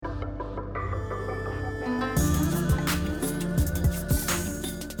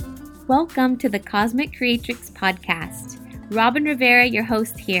Welcome to the Cosmic Creatrix podcast. Robin Rivera, your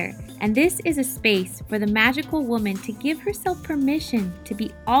host here, and this is a space for the magical woman to give herself permission to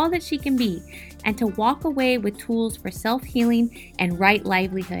be all that she can be and to walk away with tools for self-healing and right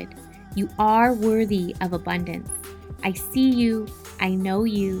livelihood. You are worthy of abundance. I see you, I know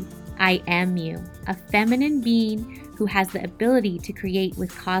you, I am you, a feminine being who has the ability to create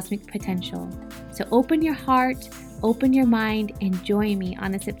with cosmic potential. So open your heart, open your mind, and join me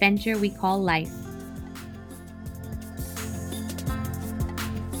on this adventure we call life.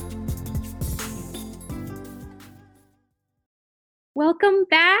 Welcome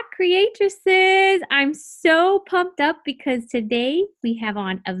back, Creatresses. I'm so pumped up because today we have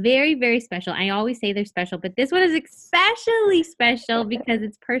on a very, very special, I always say they're special, but this one is especially special because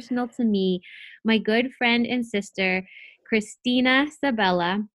it's personal to me, my good friend and sister, Christina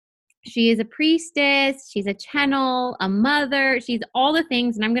Sabella. She is a priestess, she's a channel, a mother, she's all the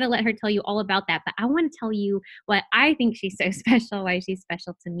things, and I'm going to let her tell you all about that. But I want to tell you what I think she's so special, why she's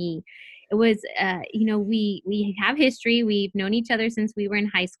special to me. It was, we have history. We've known each other since we were in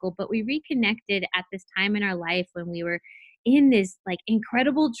high school, but we reconnected at this time in our life when we were in this like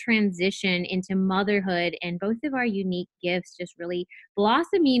incredible transition into motherhood, and both of our unique gifts just really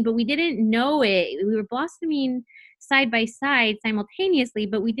blossoming, but we didn't know it. We were blossoming side by side simultaneously,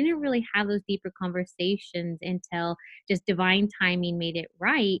 but we didn't really have those deeper conversations until just divine timing made it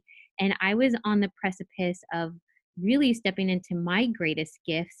right. And I was on the precipice of really stepping into my greatest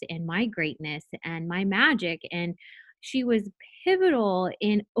gifts and my greatness and my magic. And she was pivotal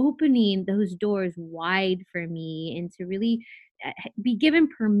in opening those doors wide for me and to really be given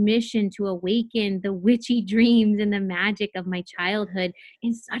permission to awaken the witchy dreams and the magic of my childhood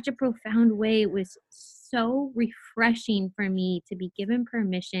in such a profound way. It was so refreshing for me to be given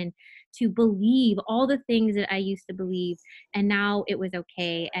permission to believe all the things that I used to believe, and now it was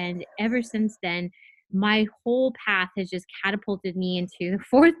okay. And ever since then, my whole path has just catapulted me into the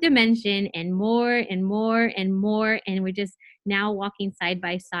fourth dimension and more and more and more. And we're just now walking side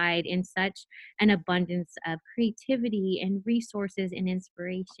by side in such an abundance of creativity and resources and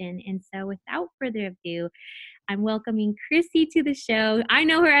inspiration. And so without further ado, I'm welcoming Chrissy to the show. I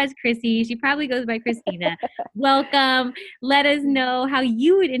know her as Chrissy. She probably goes by Christina. Welcome. Let us know how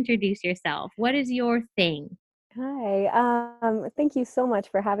you would introduce yourself. What is your thing? Hi, thank you so much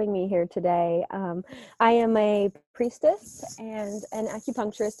for having me here today. I am a priestess and an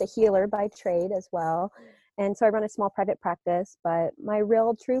acupuncturist, a healer by trade as well. And so I run a small private practice, but my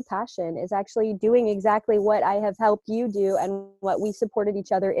real true passion is actually doing exactly what I have helped you do and what we supported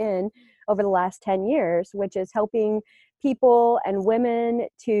each other in over the last 10 years, which is helping people and women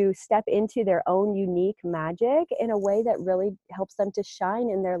to step into their own unique magic in a way that really helps them to shine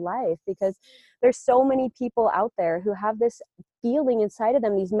in their life. Because there's so many people out there who have this feeling inside of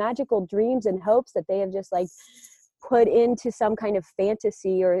them, these magical dreams and hopes that they have just like put into some kind of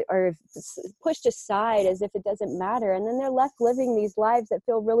fantasy or pushed aside as if it doesn't matter. And then they're left living these lives that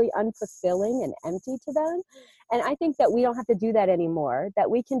feel really unfulfilling and empty to them. And I think that we don't have to do that anymore, that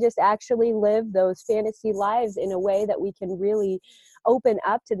we can just actually live those fantasy lives in a way that we can really open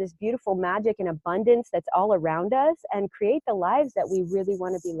up to this beautiful magic and abundance that's all around us and create the lives that we really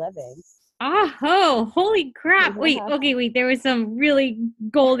want to be living. Oh, holy crap. Yeah. Wait. There was some really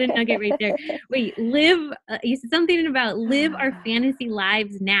golden nugget right there. Wait, you said something about live our fantasy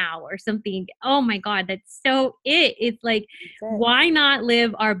lives now or something. Oh my God, that's so it. It's like, why not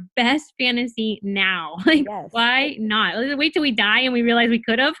live our best fantasy now? Like, yes. Why not? Let's wait till we die and we realize we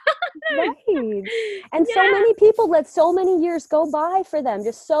could have. Right. And so many people let so many years go by for them,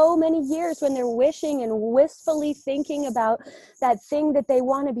 just so many years when they're wishing and wistfully thinking about that thing that they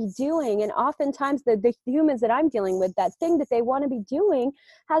want to be doing. And oftentimes the humans that I'm dealing with, that thing that they want to be doing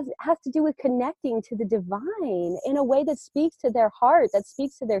has to do with connecting to the divine in a way that speaks to their heart, that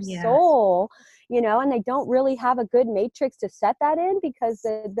speaks to their soul, and they don't really have a good matrix to set that in because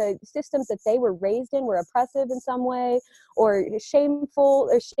the systems that they were raised in were oppressive in some way, or shameful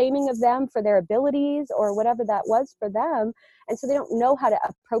or shaming of them for their abilities or whatever that was for them. And so they don't know how to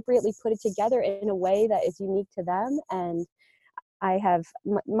appropriately put it together in a way that is unique to them. And I have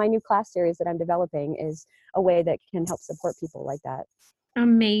my new class series that I'm developing is a way that can help support people like that.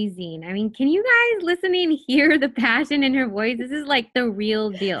 Amazing. I mean, can you guys listening hear the passion in her voice? This is like the real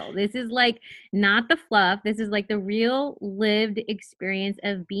deal. This is like not the fluff. This is like the real lived experience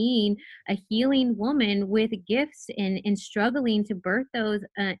of being a healing woman with gifts and struggling to birth those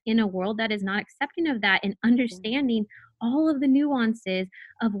in a world that is not accepting of that, and understanding all of the nuances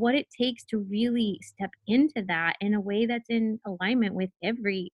of what it takes to really step into that in a way that's in alignment with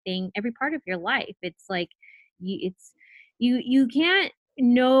everything, every part of your life. It's like you can't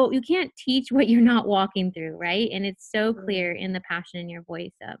no, you can't teach what you're not walking through, right? And it's so clear Yeah. in the passion in your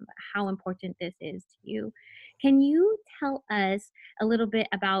voice, how important this is to you. Can you tell us a little bit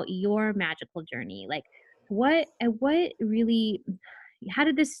about your magical journey? Like, what really, how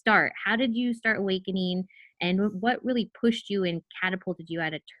did this start? How did you start awakening, and what really pushed you and catapulted you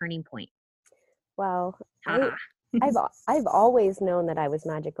at a turning point? Well, I Haha. I've always known that I was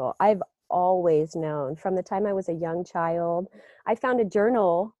magical. I've always known from the time I was a young child. I found a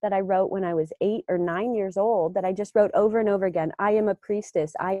journal that I wrote when I was 8 or 9 years old that I just wrote over and over again. I am a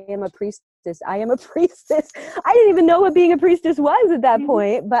priestess. I am a priestess. I am a priestess. I didn't even know what being a priestess was at that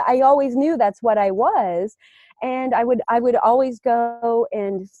point, but I always knew that's what I was. And I would always go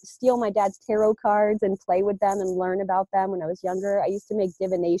and steal my dad's tarot cards and play with them and learn about them when I was younger. I used to make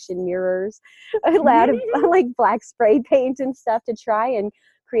divination mirrors out of like black spray paint and stuff to try and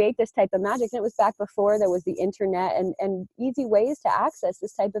create this type of magic. And it was back before there was the internet and easy ways to access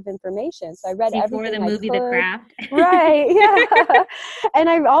this type of information. So I read Before the everything I movie The could. Craft. Right. Yeah. And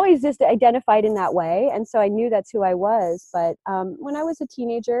I've always just identified in that way. And so I knew that's who I was. But when I was a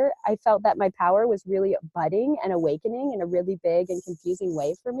teenager, I felt that my power was really budding and awakening in a really big and confusing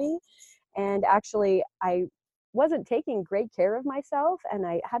way for me. And actually, I wasn't taking great care of myself, and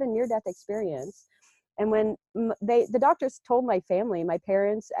I had a near-death experience. And when the doctors told my family, my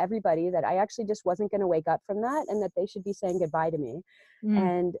parents, everybody, that I actually just wasn't going to wake up from that, and that they should be saying goodbye to me.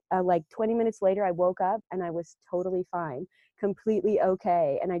 Mm. And like 20 minutes later, I woke up and I was totally fine, completely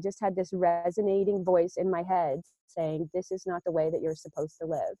okay. And I just had this resonating voice in my head saying, "This is not the way that you're supposed to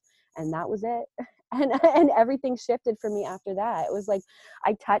live." And that was it. And everything shifted for me after that. It was like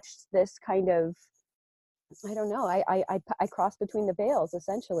I touched this kind of, I don't know. I crossed between the veils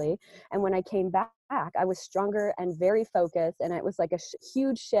essentially, and when I came back, I was stronger and very focused, and it was like a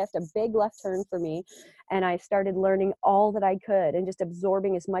huge shift, a big left turn for me, and I started learning all that I could and just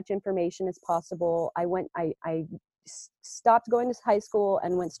absorbing as much information as possible. I stopped going to high school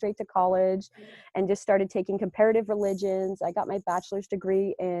and went straight to college, and just started taking comparative religions. I got my bachelor's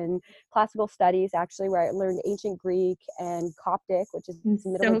degree in classical studies, actually, where I learned ancient Greek and Coptic, which is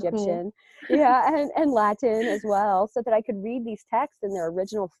Middle So cool. Egyptian, yeah, and Latin as well, so that I could read these texts in their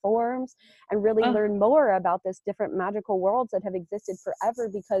original forms and really Oh, learn more about this different magical worlds that have existed forever,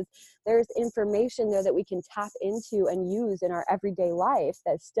 because there's information there that we can tap into and use in our everyday life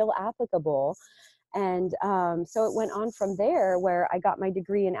that's still applicable. And so it went on from there, where I got my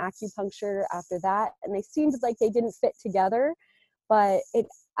degree in acupuncture after that, and they seemed like they didn't fit together, but it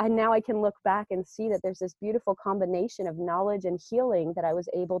and now I can look back and see that there's this beautiful combination of knowledge and healing that I was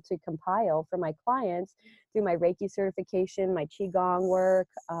able to compile for my clients through my Reiki certification, my Qigong work,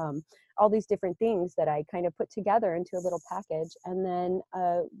 all these different things that I kind of put together into a little package. And then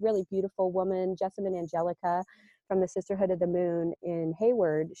a really beautiful woman, Jessamine Angelica from the Sisterhood of the Moon in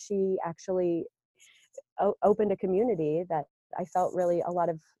Hayward, she actually opened a community that I felt really a lot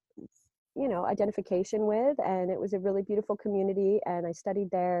of, identification with. And it was a really beautiful community. And I studied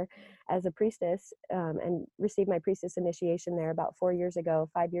there as a priestess, and received my priestess initiation there about 4 years ago,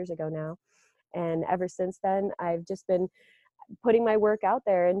 5 years ago now. And ever since then, I've just been putting my work out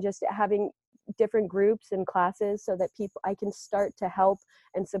there and just having different groups and classes so that people I can start to help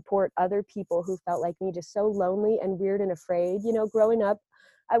and support other people who felt like me, just so lonely and weird and afraid. Growing up,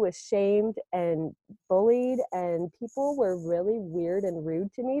 I was shamed and bullied, and people were really weird and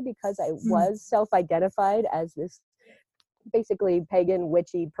rude to me because I mm. was self-identified as this basically pagan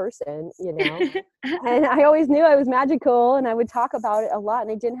witchy person. And I always knew I was magical, and I would talk about it a lot,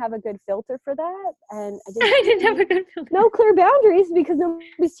 and I didn't have a good filter for that, and I didn't I didn't have a good no filter. clear boundaries, because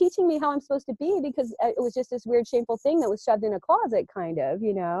nobody's teaching me how I'm supposed to be, because it was just this weird shameful thing that was shoved in a closet, kind of.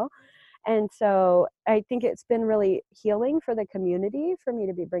 And so I think it's been really healing for the community for me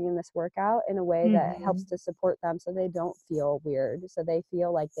to be bringing this work out in a way that helps Mhm. to support them, so they don't feel weird, so they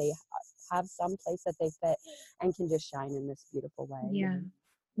feel like they have some place that they fit and can just shine in this beautiful way. Yeah.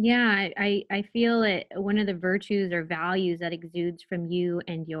 Yeah, I feel it, one of the virtues or values that exudes from you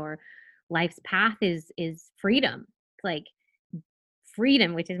and your life's path is freedom. It's like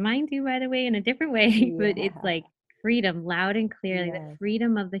freedom, which is mine too, by the way, in a different way, but it's Yeah. like freedom, loud and clearly, the Yes.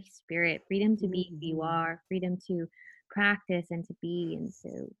 freedom of the spirit, freedom to be who you Hmm. are, freedom to practice and to be and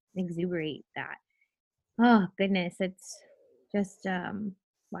to exuberate that. Oh goodness, it's just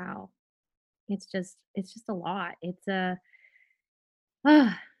wow. It's just a lot. It's a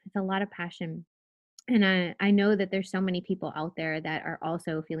lot of passion. And I know that there's so many people out there that are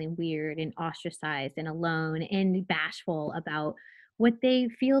also feeling weird and ostracized and alone and bashful about what they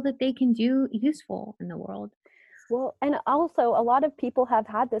feel that they can do useful in the world. Well, and also a lot of people have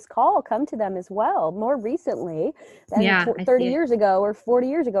had this call come to them as well more recently than Yeah, I 30 see it. years ago or 40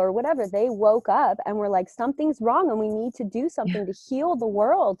 years ago or whatever. They woke up and were like, something's wrong and we need to do Yeah. something to heal the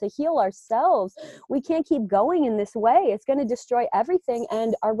world, to heal ourselves. We can't keep going in this way. It's going to destroy everything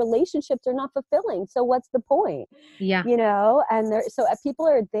and our relationships are not fulfilling. So what's the point? Yeah. And so people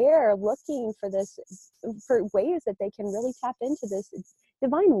are there looking for this, for ways that they can really tap into this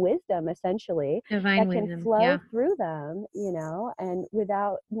divine wisdom essentially Divine that can wisdom. flow Yeah. through them, and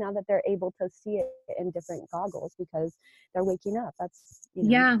without, now that they're able to see it in different goggles because they're waking up. That's.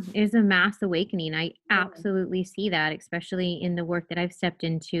 Yeah, it's a mass awakening. I Yeah, absolutely see that, especially in the work that I've stepped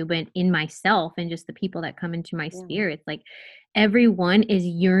into, but in myself and just the people that come into my yeah. spirit. It's like everyone is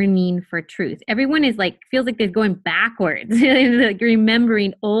yearning for truth. Everyone is like, feels like they're going backwards, like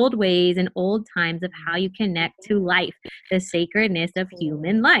remembering old ways and old times of how you connect to Yeah, life, the sacredness of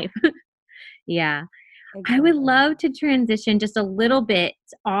human totally. life. Yeah. I would Exactly. love to transition just a little bit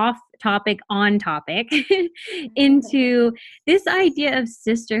off topic, on topic, into this idea of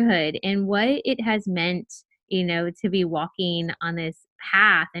sisterhood and what it has meant, to be walking on this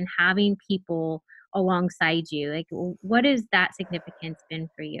path and having people alongside you. Like, what has that significance been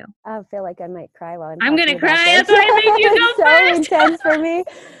for you? I feel like I might cry while I'm I'm talking gonna about cry. this. That's why I made you It's go so first. intense for me.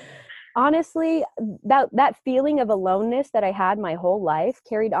 Honestly, that feeling of aloneness that I had my whole life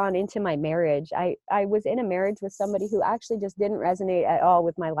carried on into my marriage. I was in a marriage with somebody who actually just didn't resonate at all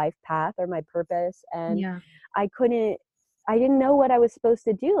with my life path or my purpose, and Yeah. I couldn't I didn't know what I was supposed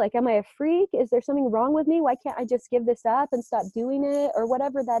to do. Like, am I a freak? Is there something wrong with me? Why can't I just give this up and stop doing it or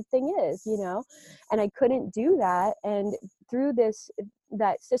whatever that thing is? And I couldn't do that. And through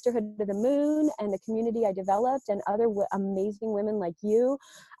that sisterhood of the moon and the community I developed and other amazing women like you,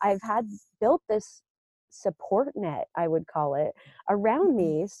 I've had built this support net, I would call it, around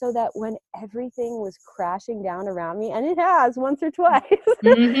me so that when everything was crashing down around me, and it has once or twice,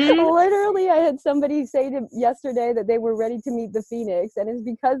 Mm-hmm. literally, I had somebody say to yesterday that they were ready to meet the phoenix, and it's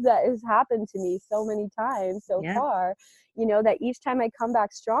because that has happened to me so many times so Yeah. far. That each time I come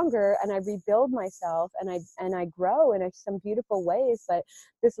back stronger and I rebuild myself and I grow in some beautiful ways. But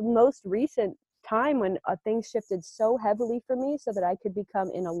this most recent time when things shifted so heavily for me so that I could become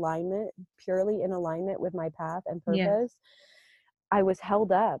in alignment, purely in alignment with my path and Yeah. purpose, I was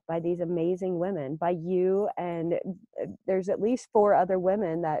held up by these amazing women, by you, and there's at least 4 other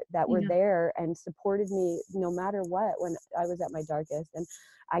women that were Yeah. there and supported me no matter what when I was at my darkest. And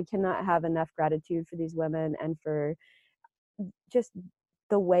I cannot have enough gratitude for these women and for just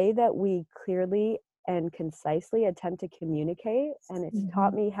the way that we clearly and concisely attempt to communicate. And it's Mm-hmm.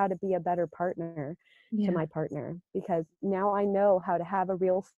 taught me how to be a better partner to Yeah. my partner, because now I know how to have a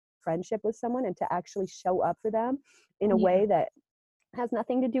real friendship with someone and to actually show up for them in a Yeah. way that has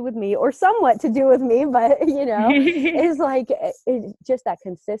nothing to do with me or somewhat to do with me, but is like just that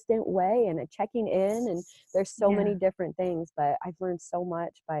consistent way and a checking in. And there's so Yeah. many different things, but I've learned so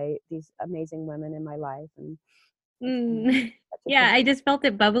much by these amazing women in my life, and it's been Mm. such a Yeah, I gift. just felt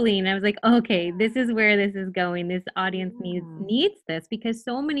it bubbling. I was like, okay, this is where this is going. This audience needs Yeah, needs this because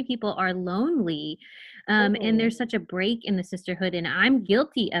so many people are lonely. And totally. there's such a break in the sisterhood. And I'm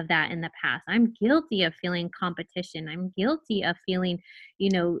guilty of that in the past. I'm guilty of feeling competition. I'm guilty of feeling,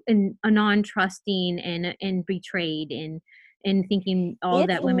 a non-trusting and betrayed and thinking all It's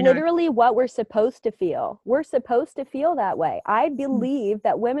that women are. literally what we're supposed to feel. We're supposed to feel that way. I believe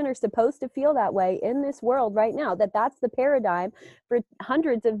that women are supposed to feel that way in this world right now, that's the paradigm for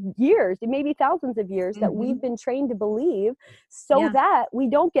hundreds of years, maybe thousands of years, that Mm-hmm. we've been trained to believe so Yeah. that we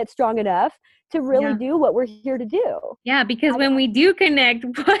don't get strong enough to really Yeah. do what we're here to do. Yeah, because I, when we do connect,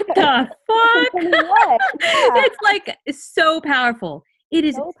 what the I fuck? mean, what? Yeah, It's like so powerful. It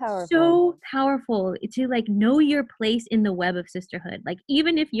is so powerful. so powerful to like know your place in the web of sisterhood. Like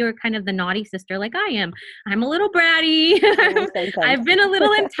even if you're kind of the naughty sister like I am, I'm a little bratty. Yeah, same, same. I've been a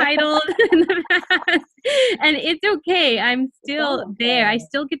little entitled in the past. And it's okay. I'm It's still all there. I good.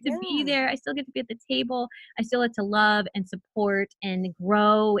 still get to be Yeah. there. I still get to be at the table. I still get to love and support and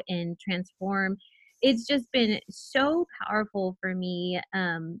grow and transform. It's just been so powerful for me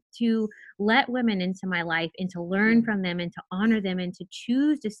to let women into my life and to learn from them and to honor them and to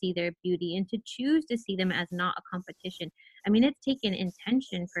choose to see their beauty and to choose to see them as not a competition. I mean, it's taken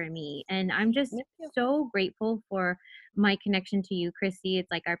intention for me. And I'm just Me too. so grateful for my connection to you, Chrissy.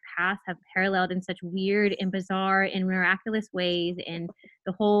 It's like our paths have paralleled in such weird and bizarre and miraculous ways. And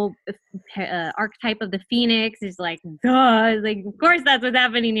the whole archetype of the phoenix is like, duh, like, of course that's what's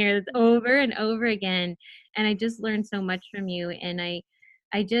happening here. It's over and over again. And I just learned so much from you. And I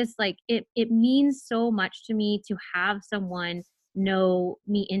just like it means so much to me to have someone know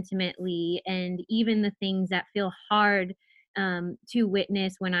me intimately, and even the things that feel hard to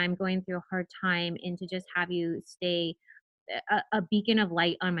witness when I'm going through a hard time, and to just have you stay a beacon of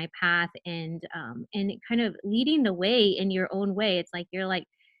light on my path, and kind of leading the way in your own way. It's like you're like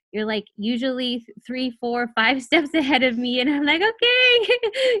usually 3, 4, 5 steps ahead of me, and I'm like, okay,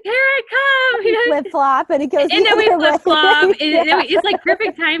 here I come, We flip flop and it goes and the then we other flip flop. way. Yeah. It's like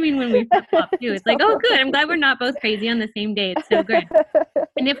perfect timing when we flip flop too. It's like, oh, good. I'm Totally. glad we're not both crazy on the same day. It's so good.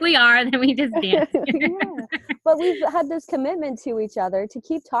 And if we are, then we just dance. Yeah, but we've had this commitment to each other to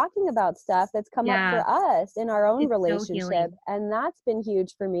keep talking about stuff that's come up Yeah, for us in our own it's so relationship, healing. and that's been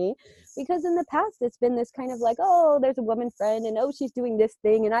huge for me, because in the past it's been this kind of like, oh, there's a woman friend and oh, she's doing this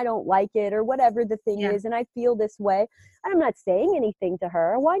thing and I don't like it, or whatever the thing Yeah, is, and I feel this way. I'm not saying anything to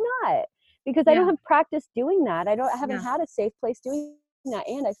her. Why not? Because I don't yeah, have practice doing that. I haven't yeah, had a safe place doing that,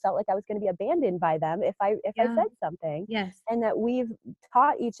 and I felt like I was going to be abandoned by them if I yeah. said something. Yes. And that we've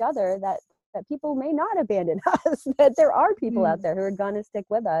taught each other that people may not abandon us, that there are people out Mhm. there who are going to stick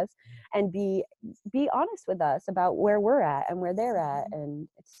with us and be honest with us about where we're at and where they're at. Mhm. And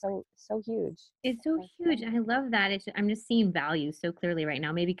it's so huge. It's so So, huge. I love that. I'm just seeing values so clearly right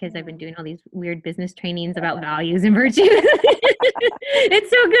now. Maybe because I've been yeah. doing all these weird business trainings about values and virtues. It's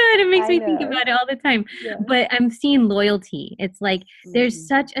so good. It makes I me think know. about it all the time. Yeah. But I'm seeing loyalty. It's like there's Mhm.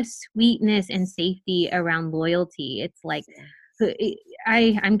 such a sweetness and safety around loyalty. It's like Yeah.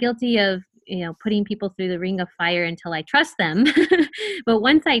 I'm guilty of, putting people through the ring of fire until I trust them. But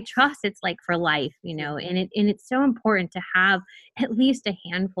once I trust, it's like for life, Mhm. and it's so important to have at least a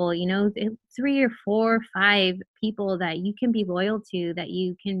handful, 3 or 4 or 5 people that you can be loyal to, that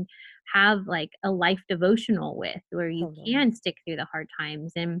you can have like a life devotional with, where you Totally. can stick through the hard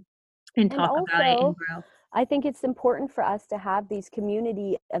times and And talk about it and also, grow. I think it's important for us to have these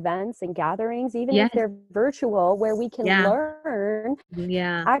community events and gatherings, even if Yes. they're virtual, where we can Yeah. learn,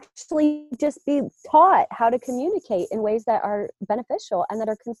 Yeah. actually just be taught how to communicate in ways that are beneficial and that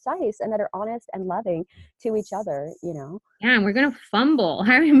are concise and that are honest and loving to each other. Yeah, and we're gonna fumble.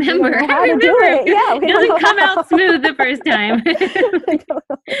 I We don't remember. know I how to do remember. it. Yeah, It we don't doesn't know come how. out smooth the first time.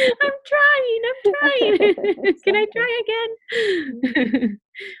 I'm trying. I'm trying. Can I Exactly. try Yeah. again?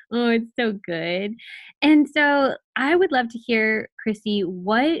 Oh, it's so good. And so I would love to hear, Chrissy,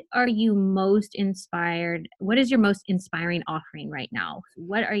 what is your most inspiring offering right now?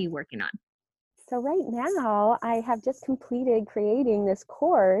 What are you working on? So right now, I have just completed creating this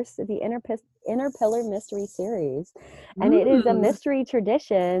course, the Inner Pillar Mystery Series, and it is a Ooh. mystery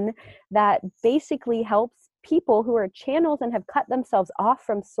tradition that basically helps people who are channels and have cut themselves off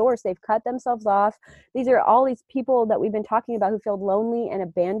from source. They've cut themselves off. These are all these people that we've been talking about who feel lonely and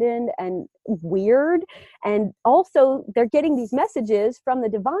abandoned and weird, and also they're getting these messages from the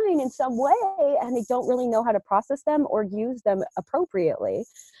divine in some way, and they don't really know how to process them or use them appropriately.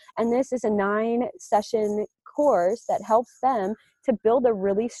 And this is a 9-session course that helps them to build a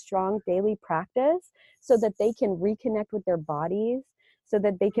really strong daily practice so that they can reconnect with their bodies, so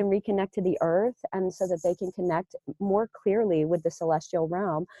that they can reconnect to the earth, and so that they can connect more clearly with the celestial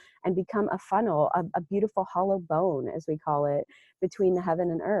realm and become a funnel, a beautiful hollow bone, as we call it, between the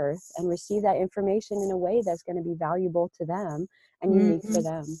heaven and earth, and receive that information in a way that's going to be valuable to them and unique for Mhm.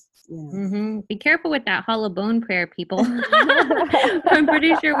 them, you know. Be careful with that hollow bone prayer, people. I'm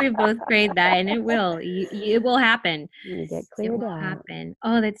pretty sure we both prayed that, and it will. It will happen. You get It cleared will out. happen.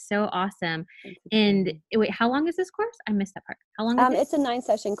 Oh, that's so awesome. It's And exciting. wait, how long is this course? I missed that part. How long is it? It's a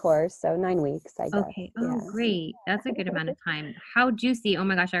 9-session course, so 9 weeks, I guess. Okay. Oh, Yeah. great. That's a good amount of time. How juicy. Oh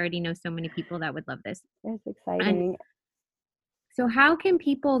my gosh, I already know so many people that would love this. It's And exciting. so how can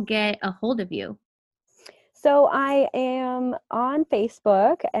people get a hold of you? So I am on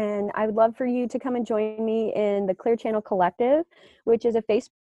Facebook, and I would love for you to come and join me in the Clear Channel Collective, which is a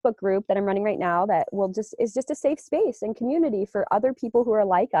Facebook group that I'm running right now that is just a safe space and community for other people who are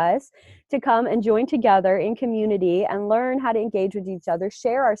like us to come and join together in community and learn how to engage with each other,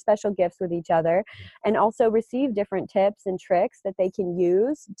 share our special gifts with each other, and also receive different tips and tricks that they can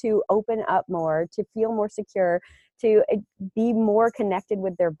use to open up more, to feel more secure, to be more connected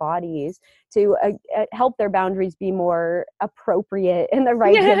with their bodies, to help their boundaries be more appropriate in the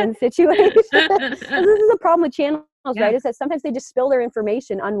right Yeah. given situation. Because this is a problem with channels, Yeah. right? Is that sometimes they just spill their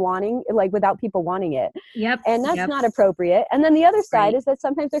information unwanting, like without people wanting it. Yep. And that's Yep. not appropriate. And then the other side Right. is that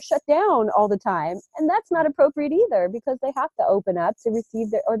sometimes they're shut down all the time. And that's not appropriate either, because they have to open up to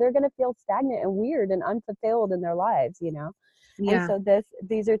receive or they're going to feel stagnant and weird and unfulfilled in their lives. And Yeah. so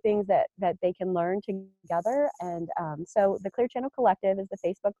these are things that they can learn together. And so the Clear Channel Collective is the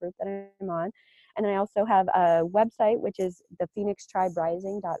Facebook group that I'm on. And I also have a website, which is the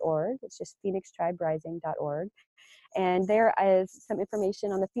phoenixtriberising.org. It's just phoenixtriberising.org. And there is some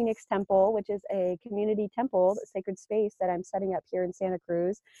information on the Phoenix Temple, which is a community temple, a sacred space that I'm setting up here in Santa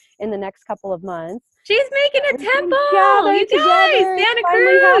Cruz in the next couple of months. She's making a We can temple. You gather together. guys, It's Santa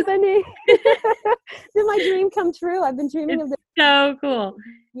finally Cruz. happening. Did my dream come true? I've been dreaming of this So cool.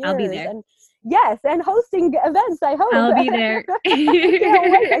 for I'll be years. there. And yes, and hosting events, I hope. I'll be there. I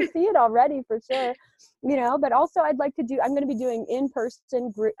can't wait. I see it already for sure. But also I'm going to be doing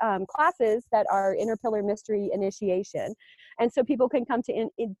in-person classes that are Inner Pillar Mystery Initiation. And so people can come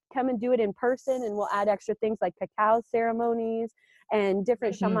come and do it in person, and we'll add extra things like cacao ceremonies and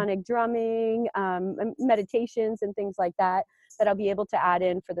different shamanic drumming, meditations and things like that I'll be able to add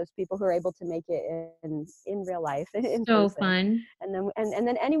in for those people who are able to make it in real life, in So person. fun. And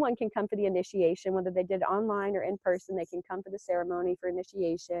then anyone can come for the initiation, whether they did online or in person. They can come for the ceremony for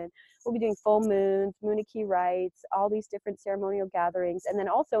initiation. We'll be doing full moons, Muniki rites, all these different ceremonial gatherings, and then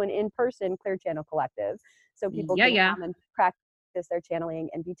also an in-person Clear Channel Collective, so people can come and practice their channeling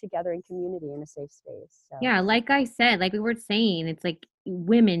and be together in community in a safe space. So. Yeah, like I said, like we were saying, it's like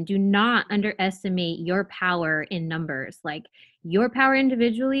women, do not underestimate your power in numbers. Like your power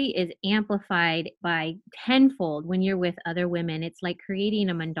individually is amplified by tenfold when you're with other women. It's like creating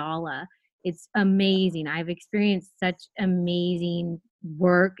a mandala. It's amazing. I've experienced such amazing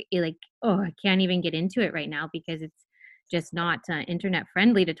work. I can't even get into it right now because it's just not internet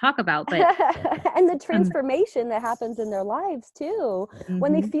friendly to talk about. But and the transformation that happens in their lives too,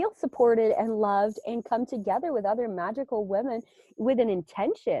 when they feel supported and loved and come together with other magical women with an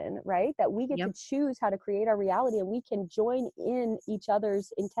intention, right? That we get to choose how to create our reality, and we can join in each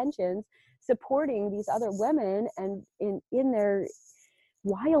other's intentions, supporting these other women and in their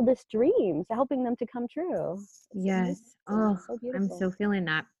wildest dreams, helping them to come true. Yes. So I'm so feeling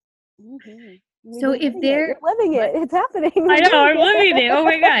that. Mm-hmm. So if you're living it, it's happening. I know, I'm living it. Oh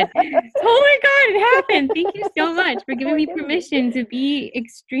my God. It happened. Thank you so much for giving me permission to be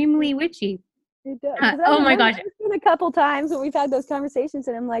extremely witchy. It does. Oh my gosh. There's been a couple times when we've had those conversations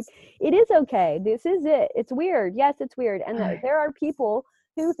and I'm like, it is okay. This is it. It's weird. Yes, it's weird. And there are people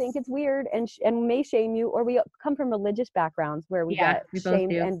who think it's weird and may shame you, or we come from religious backgrounds where we get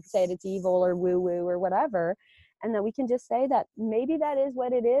shamed and said it's evil or woo-woo or whatever. And then we can just say that maybe that is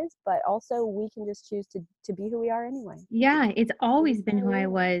what it is, but also we can just choose to be who we are anyway. Yeah, it's always been who I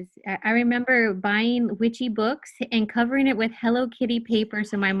was. I remember buying witchy books and covering it with Hello Kitty paper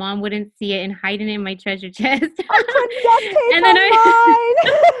so my mom wouldn't see it and hiding it in my treasure chest. I put duct tape on mine.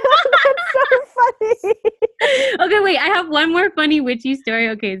 That's so funny. Okay, wait, I have one more funny witchy story.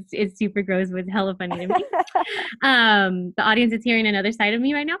 Okay, it's super gross, but it's hella funny to me. The audience is hearing another side of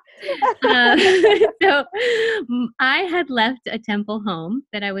me right now. So I had left a temple home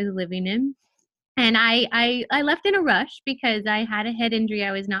that I was living in, and I left in a rush because I had a head injury.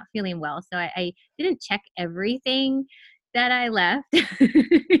 I was not feeling well, so I didn't check everything that I left.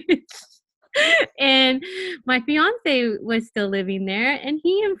 And my fiance was still living there, and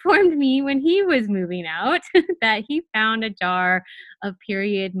he informed me when he was moving out that he found a jar of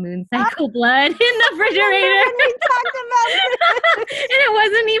period moon cycle blood in the refrigerator. We talked about it. And it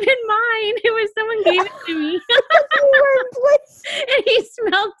wasn't even mine. It was someone gave it to me. And he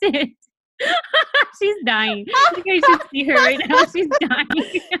smelt it. She's dying. I think I should see her right now. She's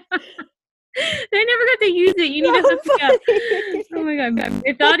dying. They never got to use it. You need to look it up. Oh my God.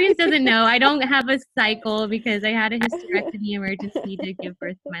 If the audience doesn't know, I don't have a cycle because I had a hysterectomy emergency to give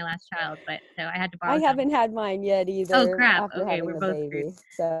birth to my last child. But so I had to borrow. I haven't had mine yet either. Oh crap. Okay, we're both screwed.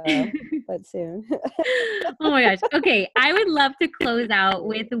 So, but soon. Oh my gosh. Okay. I would love to close out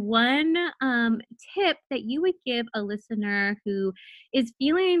with one tip that you would give a listener who is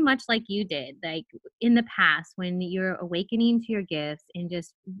feeling much like you did, like in the past when you're awakening to your gifts and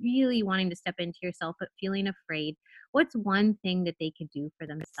just really wanting to step into yourself, but feeling afraid. There's one thing that they could do for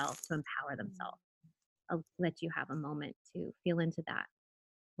themselves to empower themselves? I'll let you have a moment to feel into that,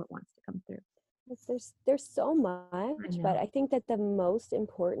 what wants to come through. There's so much, but I think that the most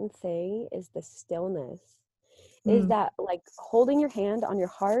important thing is the stillness. Is that like holding your hand on your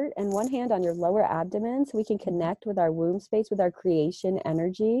heart and one hand on your lower abdomen so we can connect with our womb space, with our creation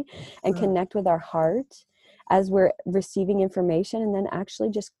energy, and connect with our heart as we're receiving information, and then actually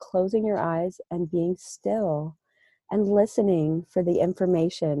just closing your eyes and being still and listening for the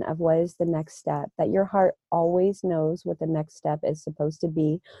information of what is the next step. That your heart always knows what the next step is supposed to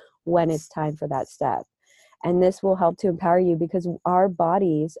be when it's time for that step. And this will help to empower you, because our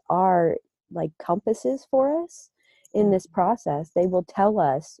bodies are like compasses for us in this process. They will tell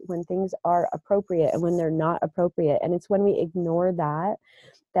us when things are appropriate and when they're not appropriate. And it's when we ignore that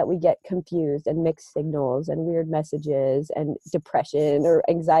that we get confused and mixed signals and weird messages and depression or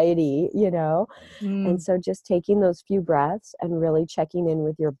anxiety, And so just taking those few breaths and really checking in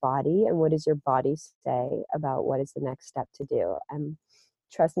with your body and what does your body say about what is the next step to do. And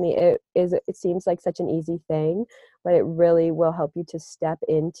trust me, it seems like such an easy thing, but it really will help you to step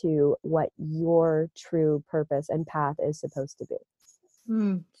into what your true purpose and path is supposed to be.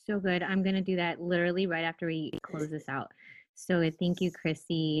 So good. I'm going to do that literally right after we close this out. So thank you,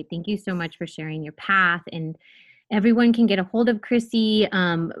 Chrissy. Thank you so much for sharing your path. And everyone can get a hold of Chrissy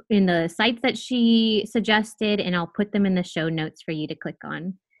in the sites that she suggested, and I'll put them in the show notes for you to click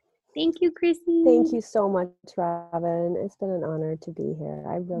on. Thank you, Chrissy. Thank you so much, Robin. It's been an honor to be here.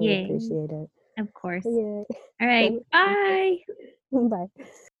 I really appreciate it. Of course. Yay. All right. Bye. Bye.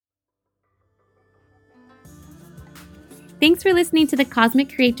 Thanks for listening to the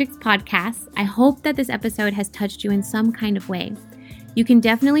Cosmic Creatrix podcast. I hope that this episode has touched you in some kind of way. You can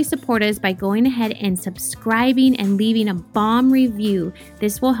definitely support us by going ahead and subscribing and leaving a bomb review.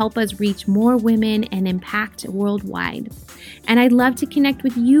 This will help us reach more women and impact worldwide. And I'd love to connect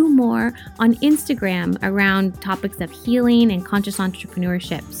with you more on Instagram around topics of healing and conscious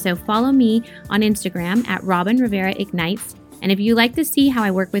entrepreneurship. So follow me on Instagram at Robin Rivera Ignites. And if you like to see how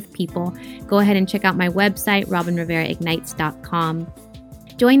I work with people, go ahead and check out my website, robinriveraignites.com.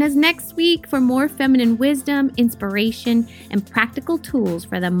 Join us next week for more feminine wisdom, inspiration, and practical tools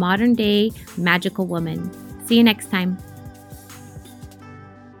for the modern day magical woman. See you next time.